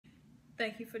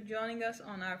Thank you for joining us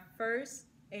on our first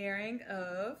airing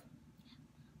of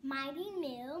Mighty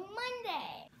Meal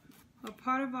Monday. A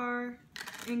part of our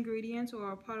ingredients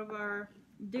or a part of our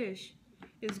dish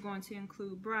is going to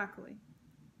include broccoli.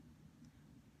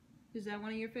 Is that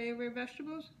one of your favorite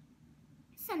vegetables?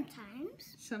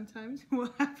 Sometimes. Sometimes?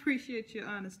 Well, I appreciate your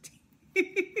honesty.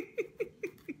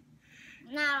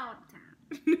 Not all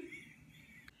the time.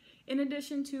 In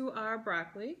addition to our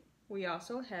broccoli, we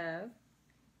also have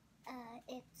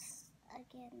It's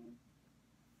again.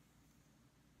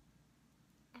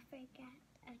 I forgot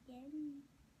again.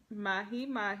 Mahi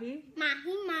Mahi.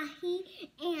 Mahi Mahi,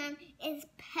 and it's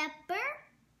pepper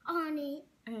on it.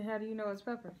 And how do you know it's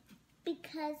pepper?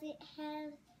 Because it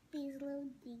has these little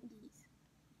dingies.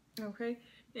 Okay,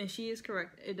 and she is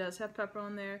correct. It does have pepper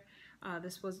on there.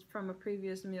 This was from a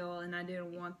previous meal, and I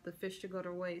didn't want the fish to go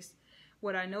to waste.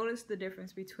 What I noticed the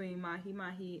difference between Mahi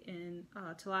Mahi and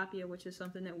tilapia, which is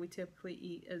something that we typically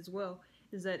eat as well,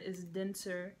 is that it's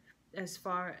denser as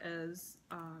far as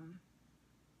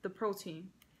the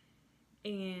protein.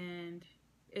 And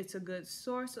it's a good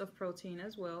source of protein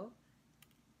as well.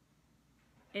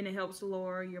 And it helps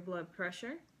lower your blood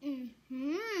pressure.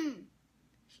 Mm-hmm.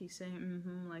 She's saying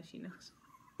mm-hmm like she knows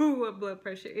what blood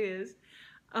pressure is.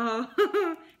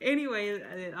 Anyway,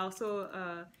 it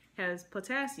also has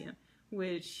potassium,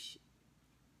 which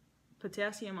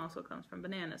potassium also comes from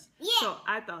bananas. Yeah. So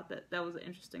I thought that was an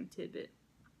interesting tidbit.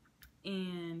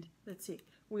 And let's see,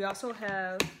 we also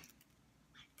have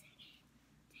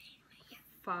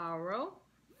Farro.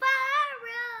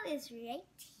 Farro is right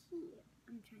here.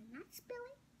 I'm trying not to spill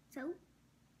it. So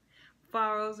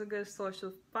Farro is a good source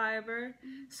of fiber.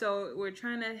 So we're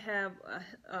trying to have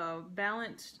a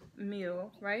balanced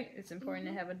meal, right? It's important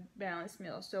to have a balanced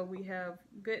meal. So we have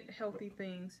good, healthy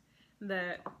things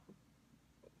that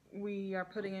we are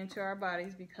putting into our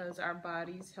bodies because our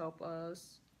bodies help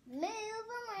us move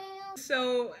around.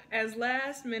 So as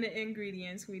last minute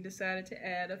ingredients, we decided to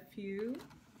add a few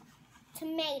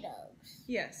tomatoes.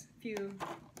 Yes, a few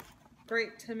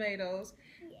grape tomatoes.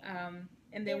 Yeah.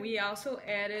 And then we also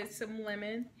added some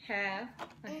lemon, half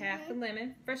the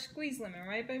lemon, fresh squeezed lemon,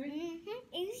 right, baby?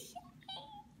 It's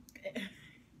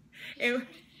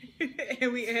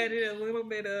and we added a little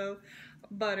bit of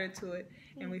butter to it,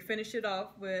 and we finished it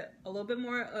off with a little bit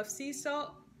more of sea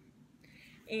salt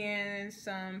and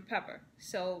some pepper.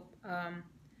 So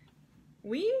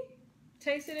we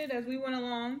tasted it as we went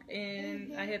along,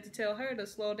 and I had to tell her to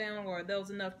slow down, or there was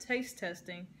enough taste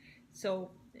testing.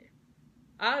 So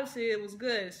obviously it was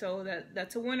good, so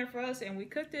that's a winner for us, and we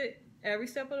cooked it every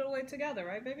step of the way together,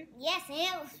 right, baby? Yes,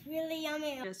 it was really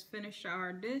yummy. Just finished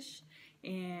our dish,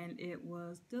 and it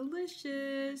was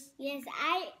delicious. Yes,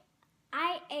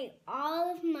 I ate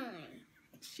all of mine.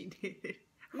 She did,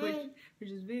 which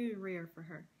is very rare for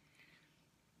her.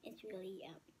 It's really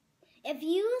yummy. If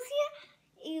you was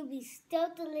here, it would be still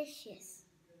delicious.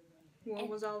 What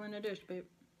was all in the dish, babe?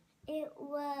 It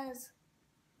was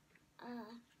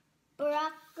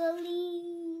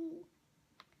broccoli,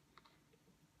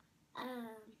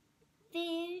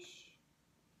 fish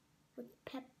with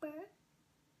pepper,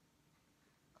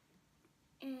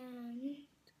 and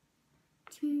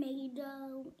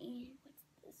tomato, and what's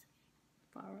this?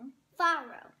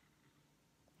 Farro.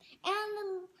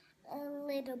 And a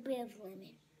little bit of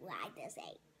lemon, like I just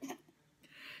ate.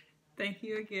 Thank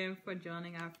you again for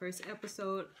joining our first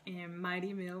episode in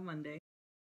Mighty Meal Monday.